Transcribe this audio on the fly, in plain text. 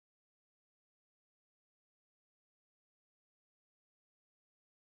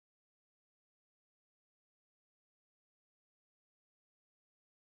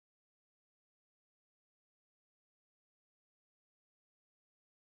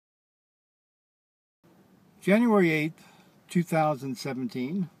January 8th,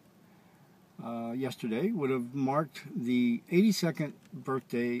 2017, yesterday, would have marked the 82nd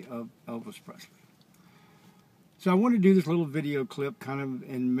birthday of Elvis Presley. So I want to do this little video clip kind of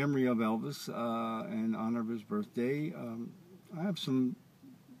in memory of Elvis, in honor of his birthday. I have some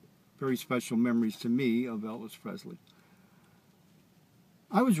very special memories to me of Elvis Presley.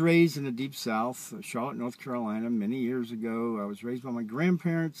 I was raised in the Deep South, Charlotte, North Carolina, many years ago. I was raised by my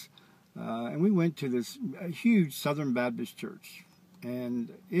grandparents, and we went to this huge Southern Baptist church.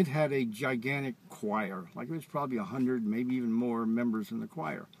 And it had a gigantic choir, like it was probably 100, maybe even more members in the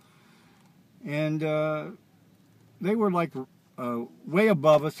choir. And they were like way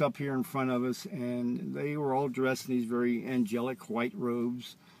above us, up here in front of us, and they were all dressed in these very angelic white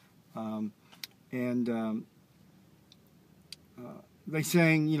robes. They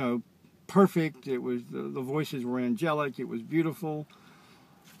sang, you know, perfect. It was the voices were angelic. It was beautiful,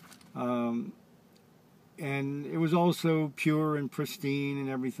 and it was also pure and pristine and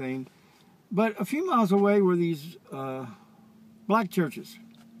everything. But a few miles away were these black churches,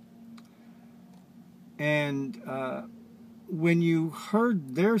 and when you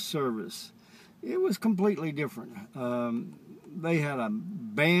heard their service, it was completely different. They had a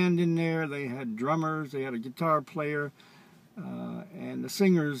band in there. They had drummers. They had a guitar player. And the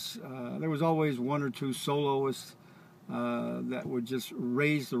singers, there was always one or two soloists that would just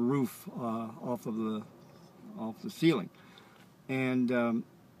raise the roof off the ceiling. And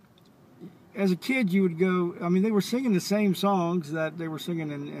as a kid, you would go. I mean, they were singing the same songs that they were singing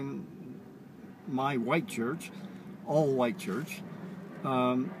in my white church, all white church.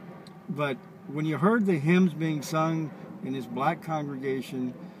 But when you heard the hymns being sung in this black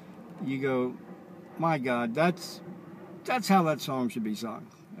congregation, you go, "My God, that's how that song should be sung."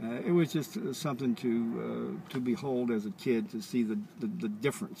 It was just something to behold as a kid, to see the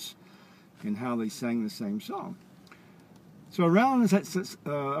difference in how they sang the same song. So around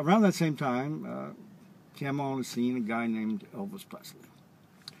that same time, came on the scene a guy named Elvis Presley.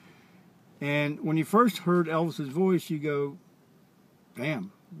 And when you first heard Elvis's voice, you go,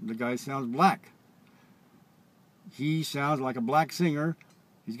 "Damn, the guy sounds black. He sounds like a black singer.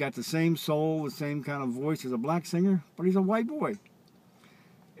 He's got the same soul, the same kind of voice as a black singer, but he's a white boy."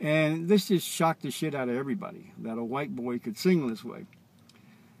 And this just shocked the shit out of everybody, that a white boy could sing this way.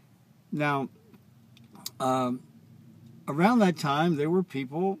 Now, around that time, there were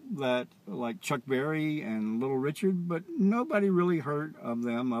people that, like Chuck Berry and Little Richard, but nobody really heard of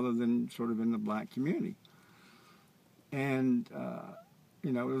them other than sort of in the black community. And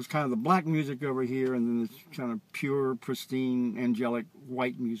you know, it was kind of the black music over here, and then this kind of pure, pristine, angelic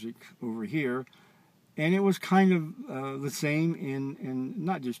white music over here. And it was kind of the same in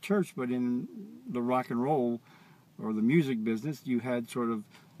not just church, but in the rock and roll or the music business. You had sort of,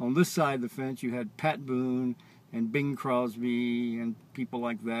 on this side of the fence, you had Pat Boone and Bing Crosby and people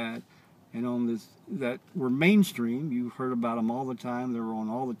like that. And on this, that were mainstream, you heard about them all the time. They were on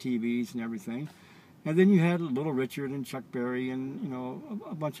all the TVs and everything. And then you had Little Richard and Chuck Berry and, you know,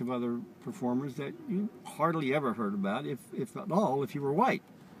 a bunch of other performers that you hardly ever heard about, if at all, if you were white.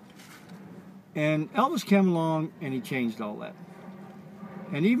 And Elvis came along and he changed all that.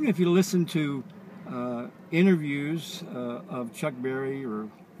 And even if you listen to interviews of Chuck Berry or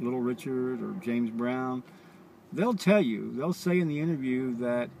Little Richard or James Brown, they'll say in the interview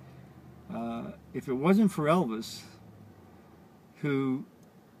that if it wasn't for Elvis, who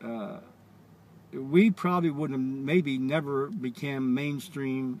we probably would have maybe never became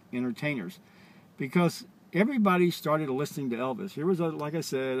mainstream entertainers, because everybody started listening to Elvis. Here was, like I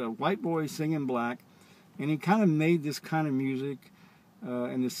said, a white boy singing black, and he kind of made this kind of music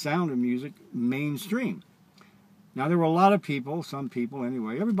and the sound of music mainstream. Now, there were a lot of people, some people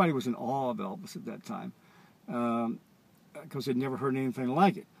anyway, everybody was in awe of Elvis at that time, because they'd never heard anything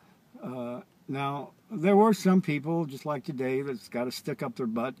like it. Now, there were some people, just like today, that's got to stick up their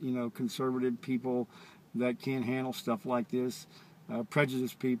butt, you know, conservative people that can't handle stuff like this,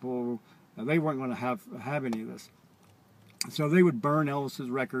 prejudiced people. They weren't going to have any of this. So they would burn Elvis's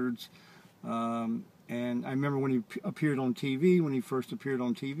records. And I remember when he appeared on TV, when he first appeared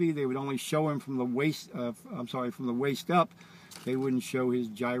on TV, they would only show him from the waist, from the waist up. They wouldn't show his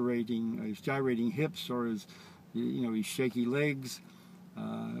gyrating hips or his, you know, his shaky legs.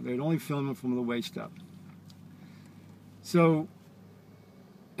 They'd only film him from the waist up. So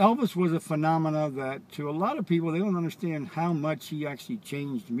Elvis was a phenomena that, to a lot of people, they don't understand how much he actually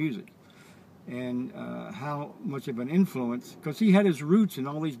changed music and how much of an influence, because he had his roots in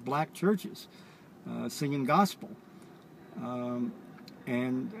all these black churches singing gospel.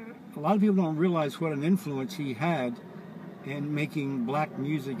 And a lot of people don't realize what an influence he had in making black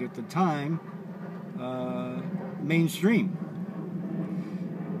music at the time mainstream.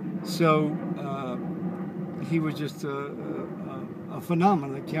 So he was just a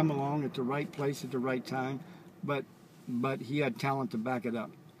phenomenon that came along at the right place at the right time, but he had talent to back it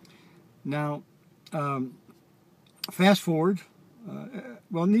up. Now, fast forward.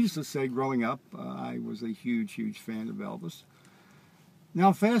 Well, needless to say, growing up, I was a huge fan of Elvis.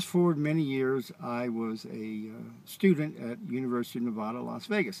 Now, fast forward many years, I was a student at University of Nevada, Las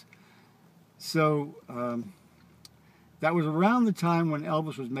Vegas. So that was around the time when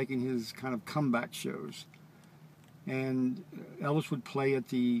Elvis was making his kind of comeback shows. And Elvis would play at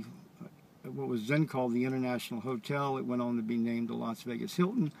the, what was then called the International Hotel. It went on to be named the Las Vegas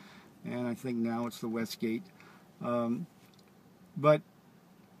Hilton, and I think now it's the Westgate. But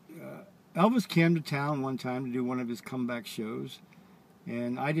Elvis came to town one time to do one of his comeback shows,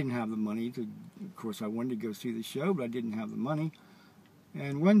 and I didn't have the money to, of course I wanted to go see the show, but I didn't have the money.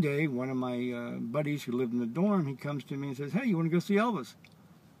 And one day, one of my buddies who lived in the dorm, he comes to me and says, "Hey, you want to go see Elvis?"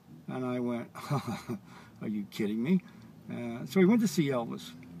 And I went, "Are you kidding me?" So we went to see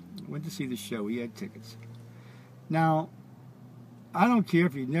Elvis. Went to see the show. He had tickets. Now, I don't care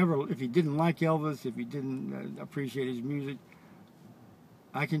if you didn't like Elvis, if you didn't appreciate his music.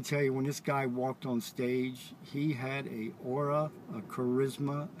 I can tell you, when this guy walked on stage, he had a aura, a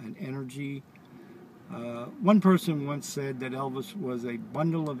charisma, an energy. One person once said that Elvis was a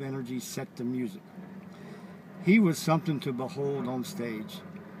bundle of energy set to music. He was something to behold on stage.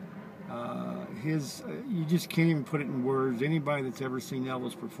 You just can't even put it in words. Anybody that's ever seen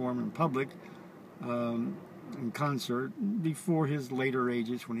Elvis perform in public, in concert, before his later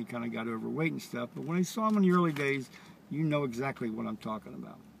ages when he kind of got overweight and stuff, but when I saw him in the early days, you know exactly what I'm talking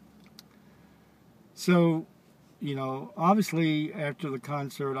about. So, you know, obviously after the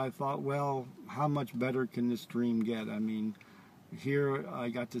concert I thought, well, how much better can this dream get? I mean, here I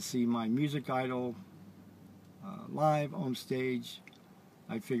got to see my music idol live on stage.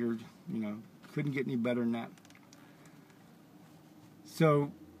 I figured, you know, couldn't get any better than that.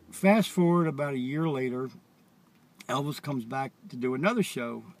 So fast forward about a year later, Elvis comes back to do another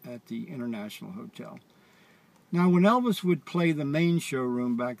show at the International Hotel. Now, when Elvis would play the main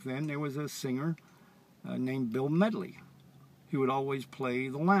showroom back then, there was a singer named Bill Medley who would always play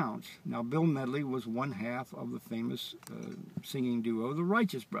the lounge. Now, Bill Medley was one half of the famous singing duo, the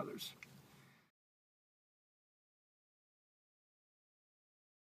Righteous Brothers.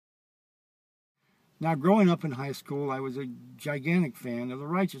 Now, growing up in high school, I was a gigantic fan of the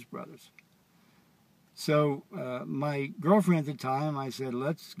Righteous Brothers. So my girlfriend at the time, I said,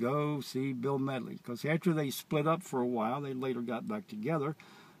 let's go see Bill Medley. Because after they split up for a while, they later got back together.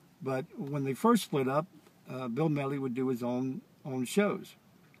 But when they first split up, Bill Medley would do his own shows.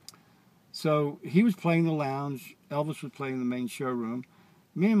 So he was playing the lounge, Elvis was playing the main showroom.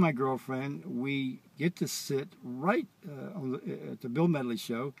 Me and my girlfriend, we get to sit right at the Bill Medley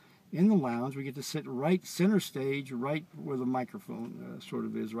show in the lounge. We get to sit right center stage, right where the microphone sort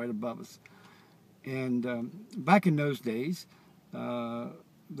of is, right above us. And back in those days,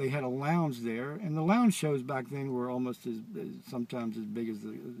 they had a lounge there, and the lounge shows back then were almost sometimes as big as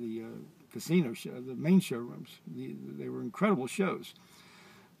the casino show, the main showrooms. They were incredible shows.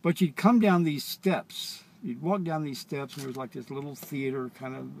 But you'd come down these steps, you'd walk down these steps, and there was like this little theater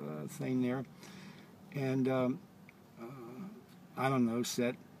kind of thing there, and I don't know,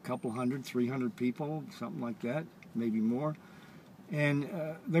 set a couple hundred, 300 people, something like that, maybe more. And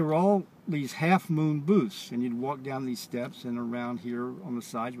they were all these half-moon booths, and you'd walk down these steps, and around here on the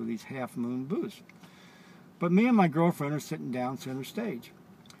sides were these half-moon booths. But me and my girlfriend are sitting down center stage.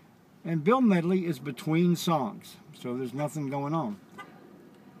 And Bill Medley is between songs, so there's nothing going on.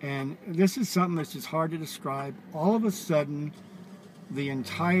 And this is something that's just hard to describe. All of a sudden, the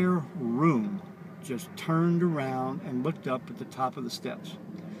entire room just turned around and looked up at the top of the steps.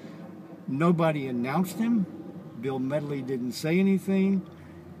 Nobody announced him. Bill Medley didn't say anything.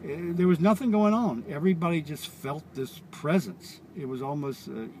 There was nothing going on. Everybody just felt this presence. It was almost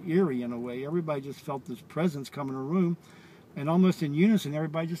eerie in a way. Everybody just felt this presence come in a room, and almost in unison,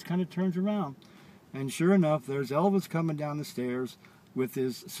 everybody just kind of turns around. And sure enough, there's Elvis coming down the stairs with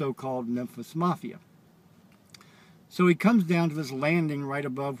his so-called Memphis Mafia. So he comes down to this landing right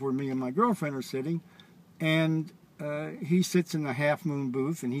above where me and my girlfriend are sitting, and he sits in the half-moon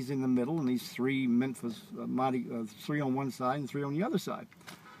booth, and he's in the middle, and these three Memphis three on one side and three on the other side.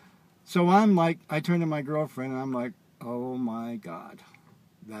 So I'm like, I turn to my girlfriend, and I'm like, oh my God,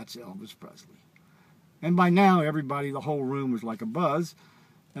 that's Elvis Presley. And by now, everybody, the whole room was like a buzz.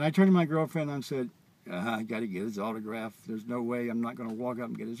 And I turned to my girlfriend, and I said, I got to get his autograph. There's no way I'm not going to walk up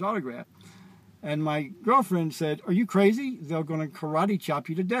and get his autograph. And my girlfriend said, are you crazy? They're going to karate chop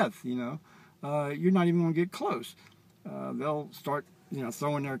you to death, you know. you're not even going to get close. They'll start,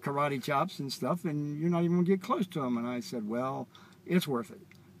 throwing their karate chops and stuff, and you're not even going to get close to them. And I said, well, it's worth it,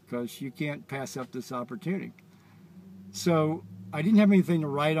 because you can't pass up this opportunity. So I didn't have anything to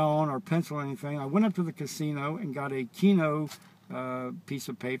write on or pencil or anything. I went up to the casino and got a Keno piece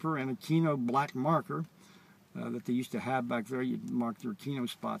of paper and a Keno black marker that they used to have back there. You'd mark their Keno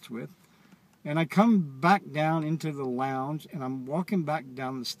spots with. And I come back down into the lounge, and I'm walking back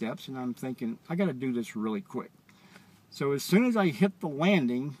down the steps, and I'm thinking, I got to do this really quick. So as soon as I hit the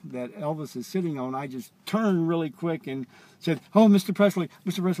landing that Elvis is sitting on, I just turned really quick and said, "Oh, Mr. Presley,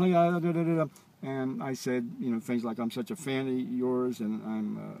 Mr. Presley," and I said, things like, "I'm such a fan of yours, and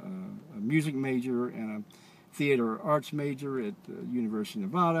I'm a music major and a theater arts major at the University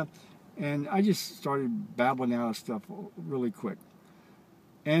of Nevada," and I just started babbling out of stuff really quick.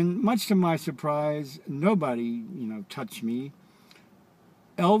 And much to my surprise, nobody, touched me.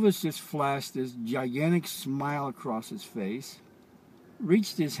 Elvis just flashed this gigantic smile across his face,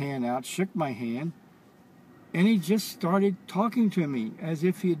 reached his hand out, shook my hand, and he just started talking to me as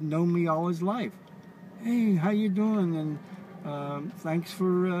if he had known me all his life. "Hey, how you doing? And thanks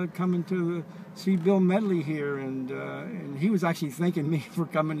for coming to see Bill Medley here." And he was actually thanking me for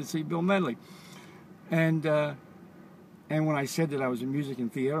coming to see Bill Medley. And when I said that I was a music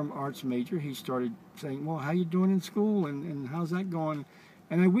and theater arts major, he started saying, "Well, how you doing in school? And how's that going?"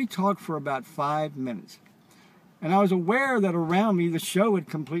 And then we talked for about 5 minutes. And I was aware that around me the show had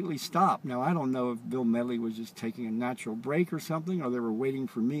completely stopped. Now, I don't know if Bill Medley was just taking a natural break or something, or they were waiting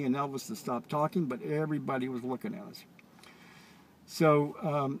for me and Elvis to stop talking, but everybody was looking at us.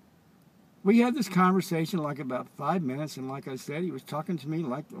 So we had this conversation like about 5 minutes, and like I said, he was talking to me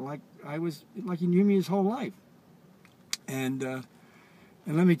like he knew me his whole life. And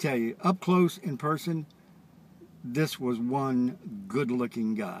let me tell you, up close in person, this was one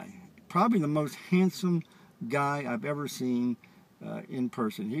good-looking guy. Probably the most handsome guy I've ever seen in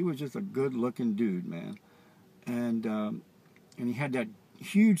person. He was just a good-looking dude, man. And he had that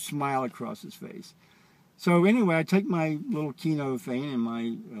huge smile across his face. So anyway, I take my little Keno thing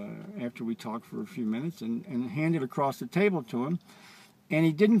and after we talked for a few minutes and hand it across the table to him. And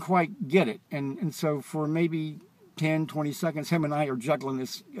he didn't quite get it. And so for maybe 10, 20 seconds, him and I are juggling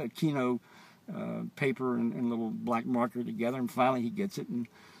this Keno paper and little black marker together, and finally he gets it, and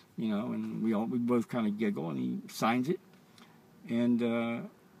and we both kind of giggle, and he signs it and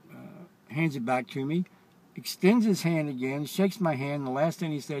hands it back to me, extends his hand again, shakes my hand, and the last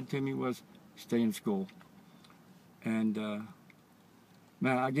thing he said to me was, "Stay in school." And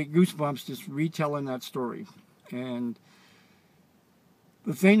man, I get goosebumps just retelling that story. And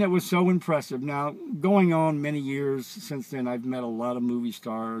the thing that was so impressive, now going on many years since then, I've met a lot of movie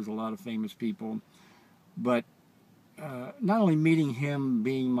stars, a lot of famous people, but not only meeting him,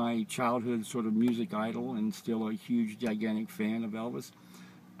 being my childhood sort of music idol and still a huge, gigantic fan of Elvis,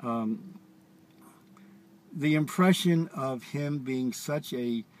 the impression of him being such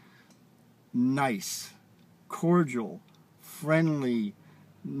a nice, cordial, friendly,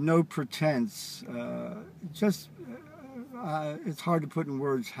 no pretense, it's hard to put in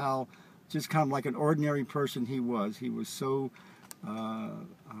words how just kind of like an ordinary person he was. He was so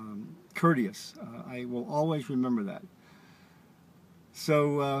courteous. I will always remember that.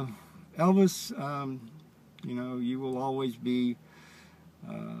 So Elvis, you will always be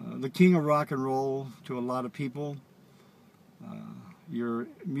the king of rock and roll to a lot of people. Your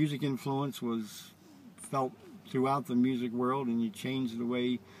music influence was felt throughout the music world, and you changed the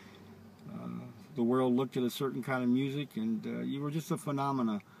way the world looked at a certain kind of music, and you were just a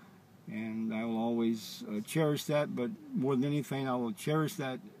phenomena. And I will always cherish that, but more than anything, I will cherish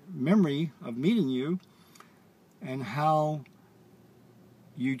that memory of meeting you and how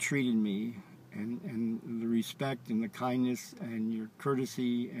you treated me, and the respect and the kindness and your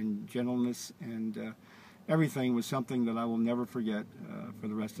courtesy and gentleness and everything was something that I will never forget for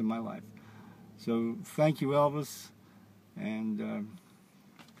the rest of my life. So thank you, Elvis, and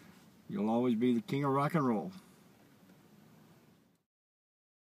you'll always be the king of rock and roll.